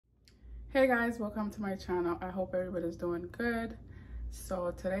Hey guys, welcome to my channel. I hope everybody's doing good.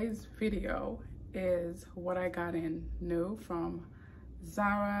 So today's video is what I got in new from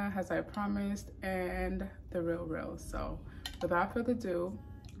Zara, as I promised, and the real. So without further ado,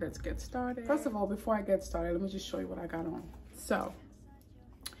 let's get started. First of all, before I get started, let me just show you what I got on. So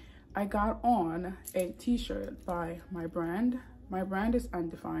I got on a t-shirt by my brand. My brand is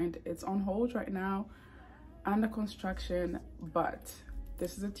undefined. It's on hold right now, under construction, but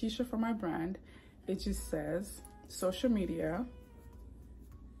this is a t-shirt for my brand. It just says, social media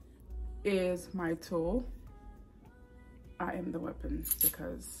is my tool. I am the weapon,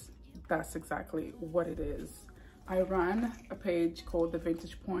 because that's exactly what it is. I run a page called The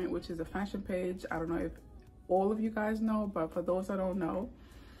Vintage Point, which is a fashion page. I don't know if all of you guys know, but for those that don't know,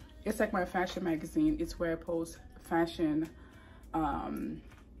 it's like my fashion magazine. It's where I post fashion,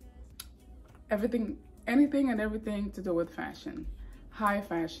 anything and everything to do with fashion. High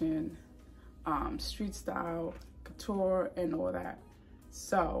fashion, street style, couture, and all that.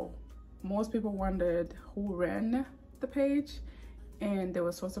 So most people wondered who ran the page, and they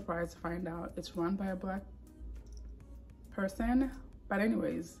were so surprised to find out it's run by a Black person. But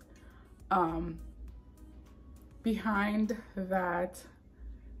anyways, behind that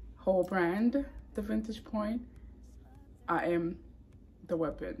whole brand, The Vintage Point, I am the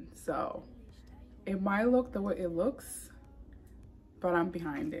weapon. So it might look the way it looks, but I'm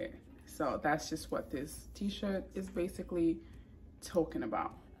behind it. So that's just what this t-shirt is basically talking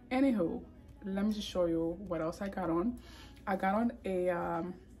about. Anywho, let me just show you what else I got on. I got on a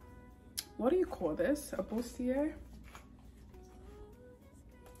what do you call this, a bustier.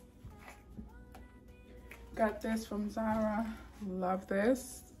 Got this from Zara. Love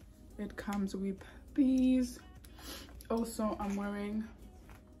this. It comes with these. Also, I'm wearing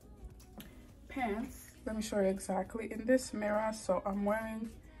pants. Let me show you exactly in this mirror. So I'm wearing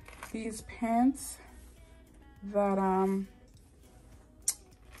these pants that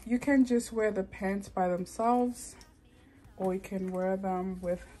you can just wear the pants by themselves, or you can wear them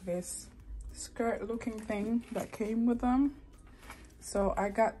with this skirt looking thing that came with them. So I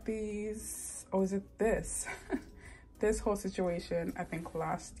got these, or is it this? This whole situation, I think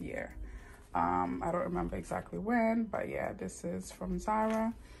last year. I don't remember exactly when, but yeah, this is from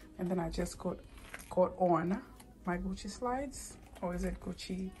Zara. And then I just got on my Gucci slides, or is it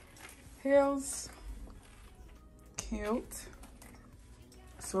Gucci heels? Cute.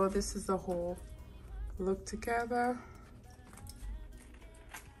 So this is the whole look together,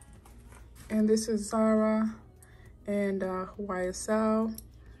 and this is Zara and YSL,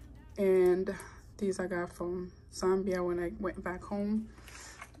 and these I got from Zambia when I went back home.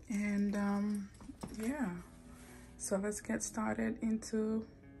 And yeah, so let's get started into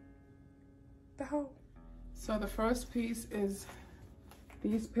the haul. So the first piece is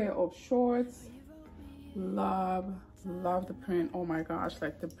these pair of shorts. Love the print. Oh my gosh,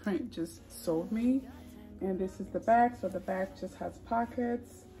 like the print just sold me. And this is the back. So the back just has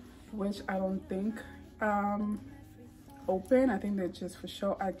pockets, which I don't think open. I think they're just for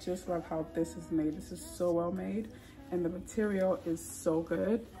show. I just love how this is made. This is so well made, and the material is so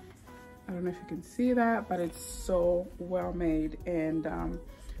good. I don't know if you can see that, but it's so well made, and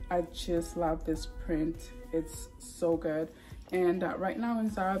I just love this print. It's so good. And right now in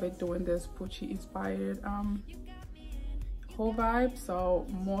Zara, they're doing this Pucci inspired whole vibe. So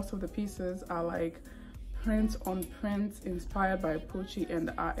most of the pieces are like print on print inspired by Pucci,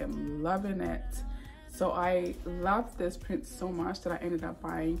 and I am loving it. So I love this print so much that I ended up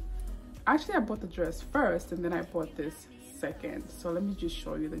buying. Actually, I bought the dress first, and then I bought this second. So let me just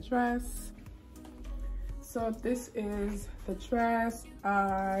show you the dress. So this is the dress.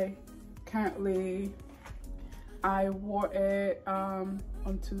 I wore it on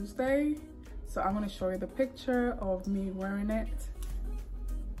Tuesday, so I'm going to show you the picture of me wearing it.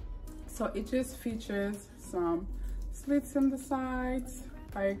 So it just features some slits in the sides,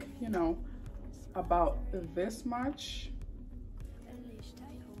 like, you know, about this much.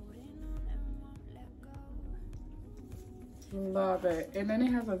 Love it. And then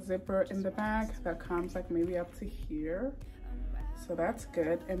it has a zipper in the back that comes like maybe up to here, so that's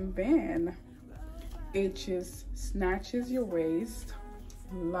good. And then it just snatches your waist.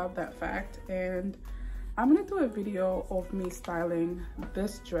 Love that fact. And I'm gonna do a video of me styling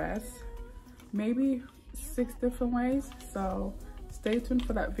this dress, maybe 6 different ways. So stay tuned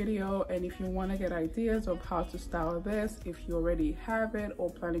for that video. And if you want to get ideas of how to style this, if you already have it or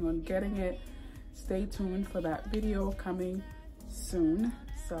planning on getting it, stay tuned for that video coming soon.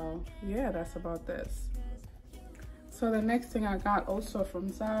 So yeah, that's about this. So the next thing I got also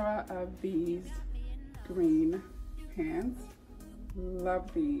from Zara are these green pants.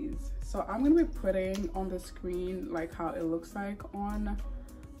 love these. So I'm gonna be putting on the screen like how it looks like on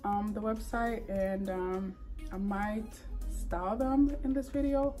the website, and I might style them in this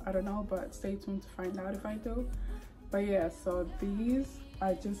video, I don't know, but stay tuned to find out if I do. But yeah, so these,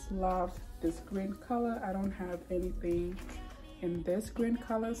 I just love this green color. I don't have anything in this green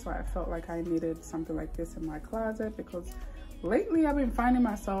color, so I felt like I needed something like this in my closet, because lately I've been finding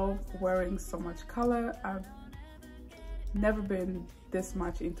myself wearing so much color. I've never been this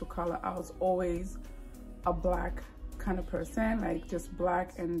much into color. I was always a black kind of person, like just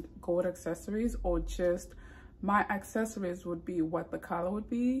black and gold accessories, or just my accessories would be what the color would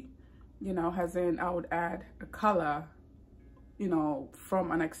be, you know, as in I would add a color, you know,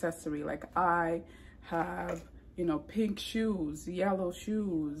 from an accessory. Like I have, you know, pink shoes, yellow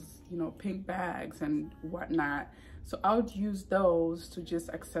shoes, you know, pink bags and whatnot. So I would use those to just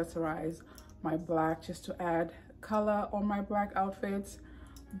accessorize my black, just to add color on my black outfits.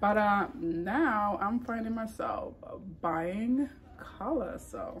 But now I'm finding myself buying color.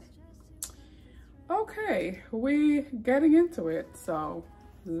 So okay, we getting into it. So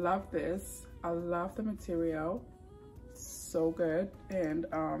love this. I love the material, so good. And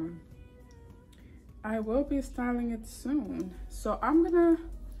I will be styling it soon. So I'm gonna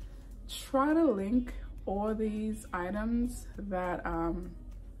try to link all these items that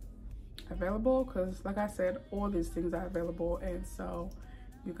available, because like I said, all these things are available, and so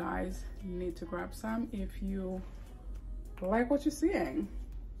you guys need to grab some if you like what you're seeing.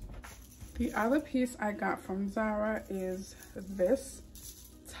 The other piece I got from Zara is this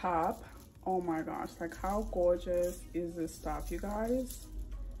top. Oh my gosh, like how gorgeous is this top, you guys?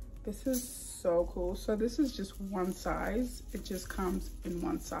 This is so cool. So this is just one size. It just comes in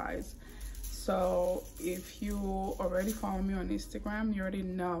one size. So if you already follow me on Instagram, you already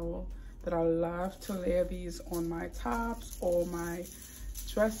know that I love to layer these on my tops or my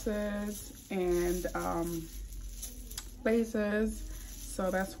dresses and blazers. So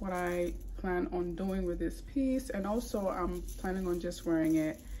that's what I plan on doing with this piece. And also I'm planning on just wearing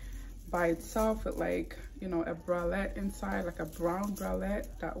it by itself with, like, you know, a bralette inside, like a brown bralette.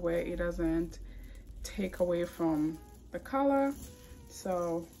 That way it doesn't take away from the color.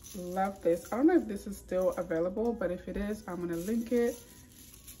 So love this. I don't know if this is still available, but if it is, I'm gonna link it.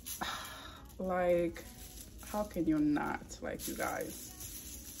 Like, how can you not? Like, you guys,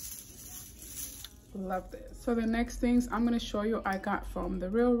 love this. So the next things I'm gonna show you I got from The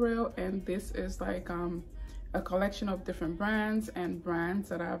Real, and this is like a collection of different brands and brands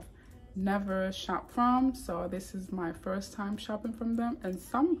that I've never shopped from. So this is my first time shopping from them, and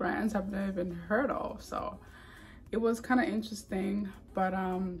some brands I've never even heard of. So it was kind of interesting, but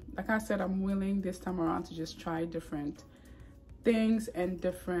like I said, I'm willing this time around to just try different things and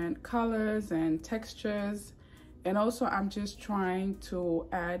different colors and textures. And also I'm just trying to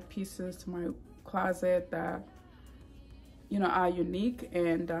add pieces to my closet that, you know, are unique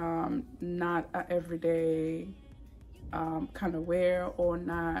and not a everyday kind of wear, or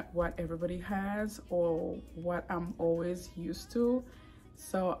not what everybody has or what I'm always used to.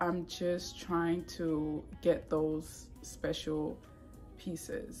 So I'm just trying to get those special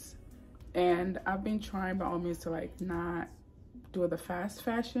pieces. And I've been trying by all means to like not do the fast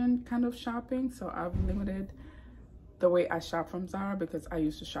fashion kind of shopping. So I've limited the way I shop from Zara, because I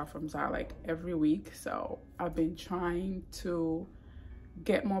used to shop from Zara like every week. So I've been trying to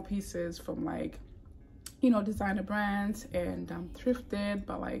get more pieces from, like, you know, designer brands and thrifted,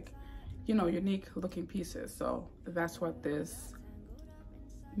 but like, you know, unique looking pieces. So that's what this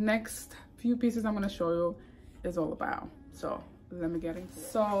next few pieces I'm going to show you is all about. So let me get into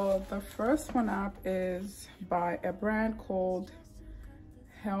it. So the first one up is by a brand called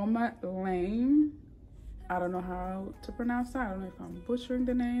Helmut Lane. I don't know how to pronounce that. I don't know if I'm butchering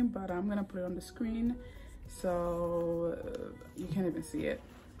the name, but I'm gonna put it on the screen so you can't even see it.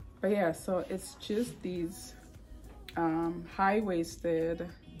 But yeah, so it's just these high-waisted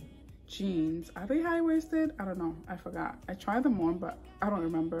jeans. Are they high-waisted? I don't know, I forgot. I tried them on, but I don't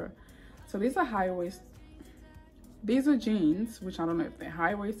remember. So these are high-waist, these are jeans, which I don't know if they're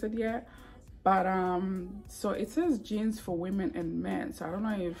high-waisted yet, but so it says jeans for women and men. So I don't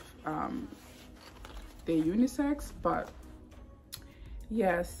know if they're unisex, but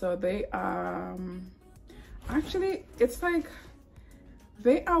yeah, so they actually, it's like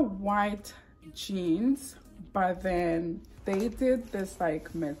they are white jeans, but then they did this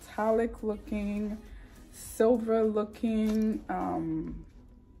like metallic looking, silver looking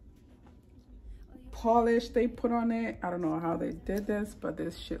polish they put on it. I don't know how they did this, but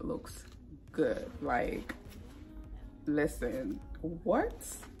this shit looks good. Like, listen, what?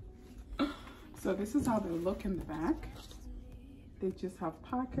 So this is how they look in the back. They just have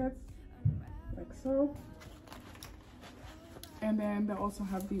pockets like so. And then they also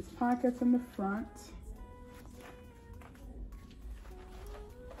have these pockets in the front.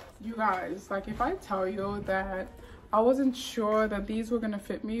 You guys, like if I tell you that I wasn't sure that these were gonna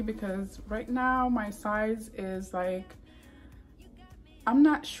fit me, because right now my size is like, I'm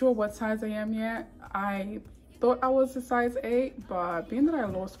not sure what size I am yet. I thought I was a size 8, but being that I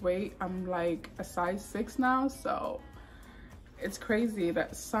lost weight, I'm like a size 6 now. So it's crazy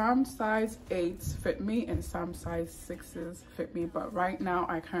that some size 8s fit me and some size 6s fit me. But right now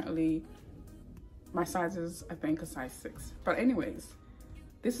my size is, I think, a size 6. But anyways,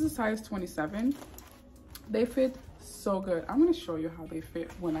 this is a size 27. They fit so good. I'm gonna show you how they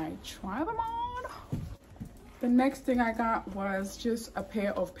fit when I try them on. The next thing I got was just a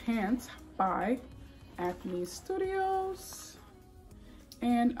pair of pants by Acne Studios.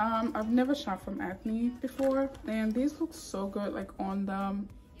 And I've never shopped from Acne before, and these look so good like on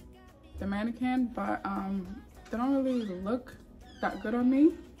the mannequin, but they don't really look that good on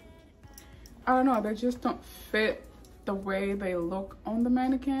me. I don't know, they just don't fit the way they look on the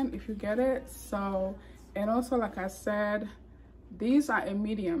mannequin, if you get it. So, and also like I said, these are a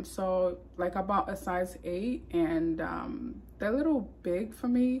medium, so like about a size 8, and they're a little big for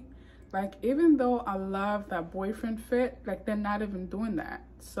me. Like even though I love that boyfriend fit, like they're not even doing that.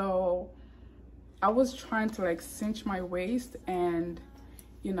 So I was trying to like cinch my waist and,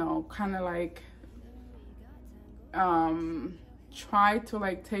 you know, kind of like try to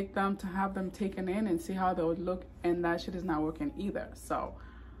like take them to have them taken in and see how they would look, and that shit is not working either. So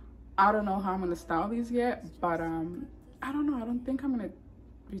I don't know how I'm gonna style these yet, but I don't know, I don't think I'm gonna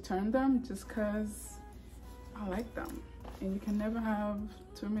return them just because I like them. And you can never have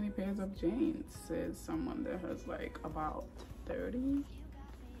too many pairs of jeans, says someone that has like about 30.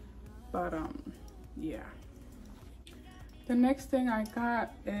 But yeah. The next thing I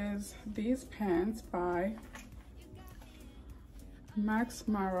got is these pants by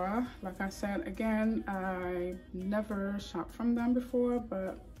MYPER. Like I said, again, I never shopped from them before,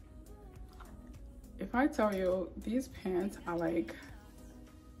 but if I tell you, these pants are like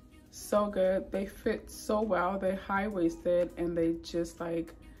so good. They fit so well. They're high-waisted, and they just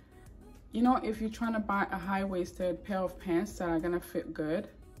like, you know, if you're trying to buy a high-waisted pair of pants that are gonna fit good,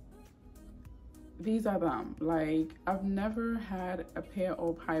 these are them. Like I've never had a pair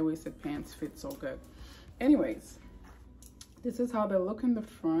of high-waisted pants fit so good. Anyways, this is how they look in the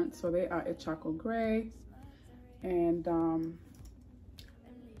front. So they are a charcoal gray, and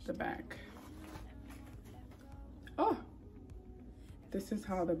the back. Oh, this is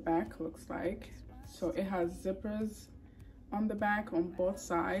how the back looks like. So it has zippers on the back on both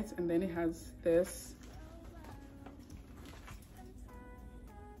sides, and then it has this.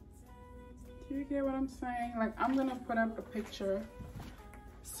 Do you get what I'm saying? Like I'm gonna put up a picture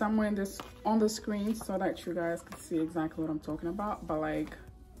somewhere in this on the screen so that you guys can see exactly what I'm talking about. But like,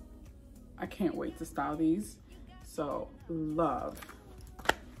 I can't wait to style these. So love.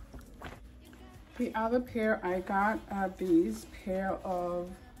 The other pair I got are these pair of,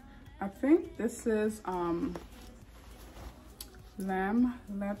 I think this is lamb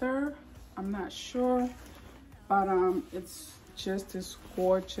leather. I'm not sure, but it's just this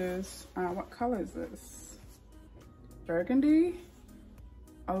gorgeous, what color is this? Burgundy.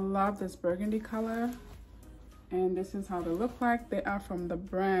 I love this burgundy color, and this is how they look like. They are from the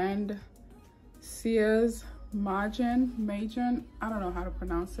brand Sears Majan. I don't know how to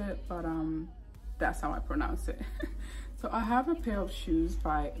pronounce it, but that's how I pronounce it. So I have a pair of shoes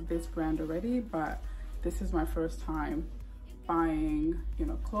by this brand already, but this is my first time buying, you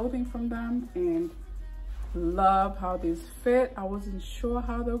know, clothing from them, and love how these fit. I wasn't sure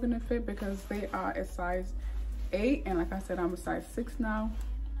how they were gonna fit because they are a size 8, and like I said, I'm a size 6 now.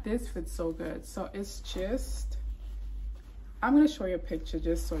 This fits so good. So it's just, I'm gonna show you a picture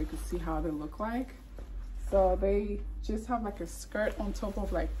just so you can see how they look like. So they just have like a skirt on top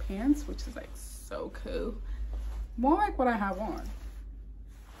of like pants, which is like so cool. More like what I have on.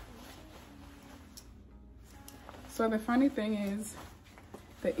 So the funny thing is,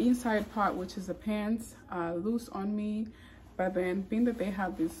 the inside part, which is the pants, are loose on me, but then being that they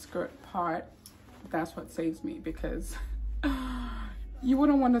have this skirt part, that's what saves me, because you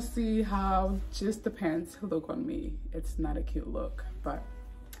wouldn't want to see how just the pants look on me. It's not a cute look, but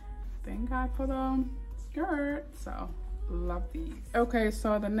thank God for the skirt. So love these. Okay,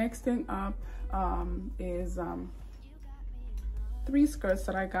 so the next thing up is 3 skirts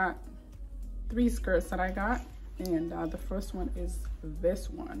that I got. And the first one is this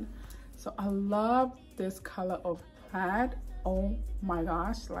one. So I love this color of plaid. Oh my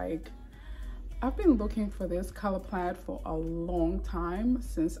gosh, like I've been looking for this color plaid for a long time,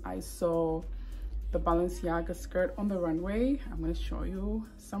 since I saw the Balenciaga skirt on the runway. I'm gonna show you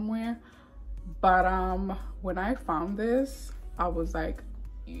somewhere. But when I found this, I was like,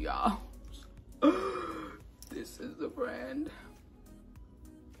 yeah, this is the brand.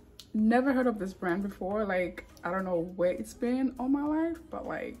 Never heard of this brand before. Like, I don't know where it's been all my life, but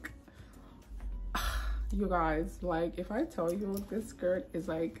like, you guys, like, if I tell you this skirt is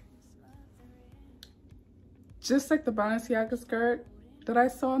like just like the Balenciaga skirt that I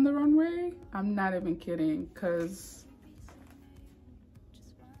saw on the runway, I'm not even kidding, because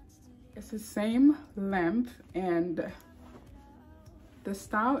it's the same length and the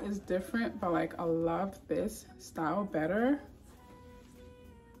style is different, but like I love this style better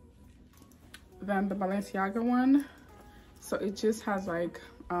than the Balenciaga one. So it just has like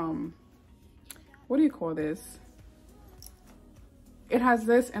what do you call this? It has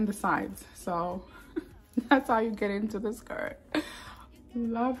this and the sides, so that's how you get into the skirt.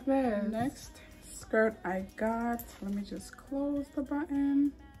 Love this. Next skirt I got, let me just close the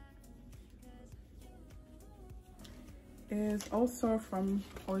button, is also from,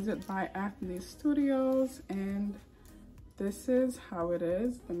 or is it by Athletic Studios, and this is how it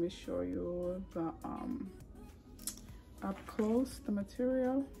is. Let me show you the up close, the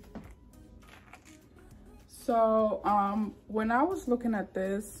material. So when I was looking at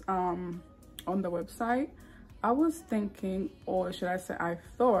this on the website, I was thinking, or should I say I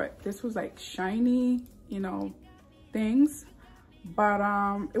thought this was like shiny, you know, things, but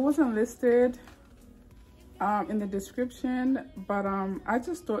it wasn't listed in the description. But I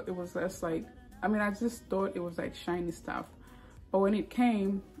just thought it was just like, I just thought it was like shiny stuff, but when it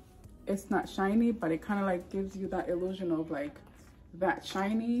came, it's not shiny, but it kind of like gives you that illusion of like that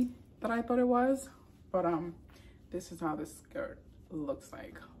shiny that I thought it was. But this is how the skirt looks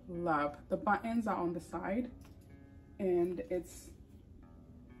like. Love. The buttons are on the side and it's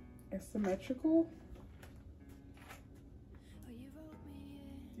symmetrical.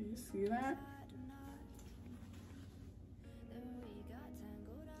 Do you see that?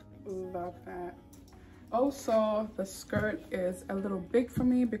 Love that. Also, the skirt is a little big for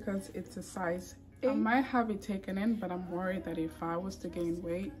me because it's a size 8. I might have it taken in, but I'm worried that if I was to gain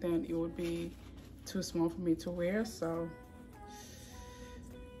weight, then it would be too small for me to wear. So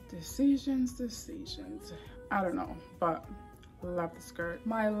decisions. I don't know, but love the skirt.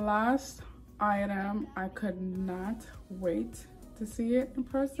 My last item, I could not wait to see it in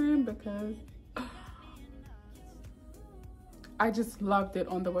person because I just loved it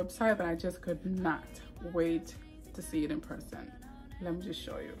on the website, but I just could not wait to see it in person. Let me just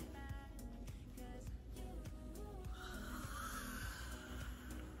show you.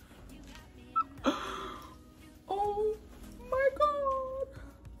 Oh my god.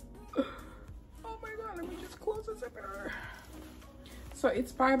 Oh my god, let me just close the zipper. So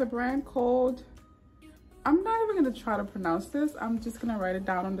it's by the brand called, I'm not even gonna try to pronounce this, I'm just gonna write it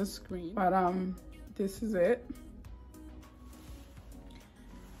down on the screen. But this is it.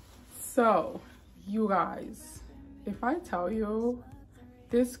 So you guys, if I tell you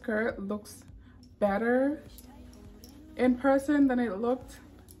this skirt looks better in person than it looked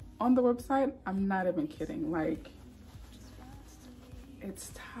on the website, I'm not even kidding. Like,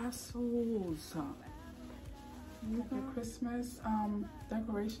 it's tassels. You got Christmas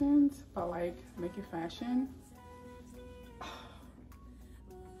decorations, but like make it fashion.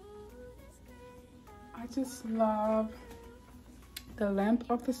 I just love the length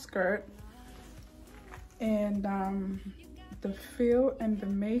of the skirt and the feel and the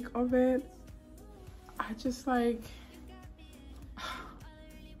make of it. I just like,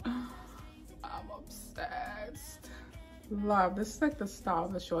 I'm obsessed. Love this. Is like the style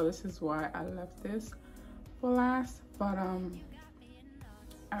of the show. This is why I left this for last, but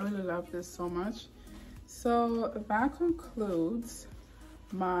I really love this so much. So that concludes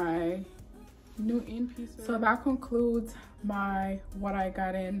my new in pieces. So that concludes my what I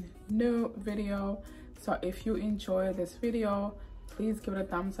got in new video. So if you enjoyed this video, please give it a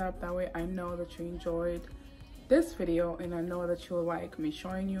thumbs up. That way I know that you enjoyed this video and I know that you'll like me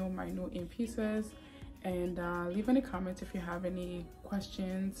showing you my new in pieces. And leave any comments if you have any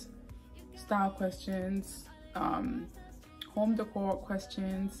questions, style questions, home decor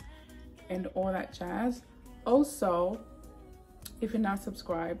questions, and all that jazz. Also, if you're not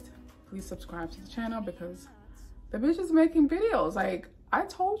subscribed, please subscribe to the channel because the bitch is making videos, like I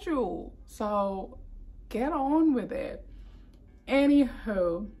told you. So get on with it.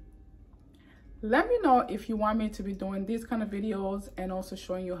 Anywho, let me know if you want me to be doing these kind of videos and also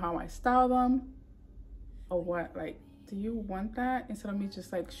showing you how I style them, or what. Like, do you want that instead of me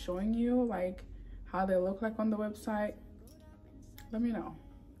just like showing you? Like, how they look like on the website, let me know.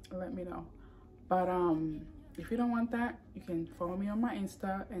 But if you don't want that, you can follow me on my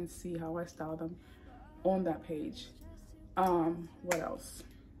Insta and see how I style them on that page. What else?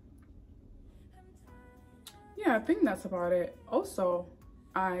 Yeah, I think that's about it. Also,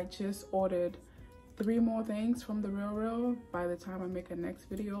 I just ordered 3 more things from The Real. By the time I make a next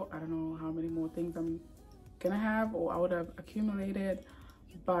video, I don't know how many more things I'm gonna have or I would have accumulated,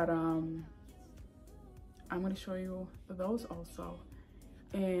 but I'm gonna show you those also.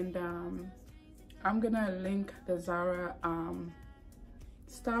 And I'm gonna link the Zara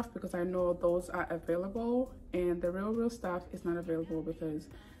stuff because I know those are available, and the Real stuff is not available because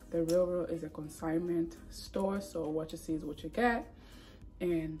the Real is a consignment store, so what you see is what you get.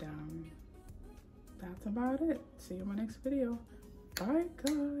 And that's about it. See you in my next video. Bye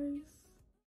guys.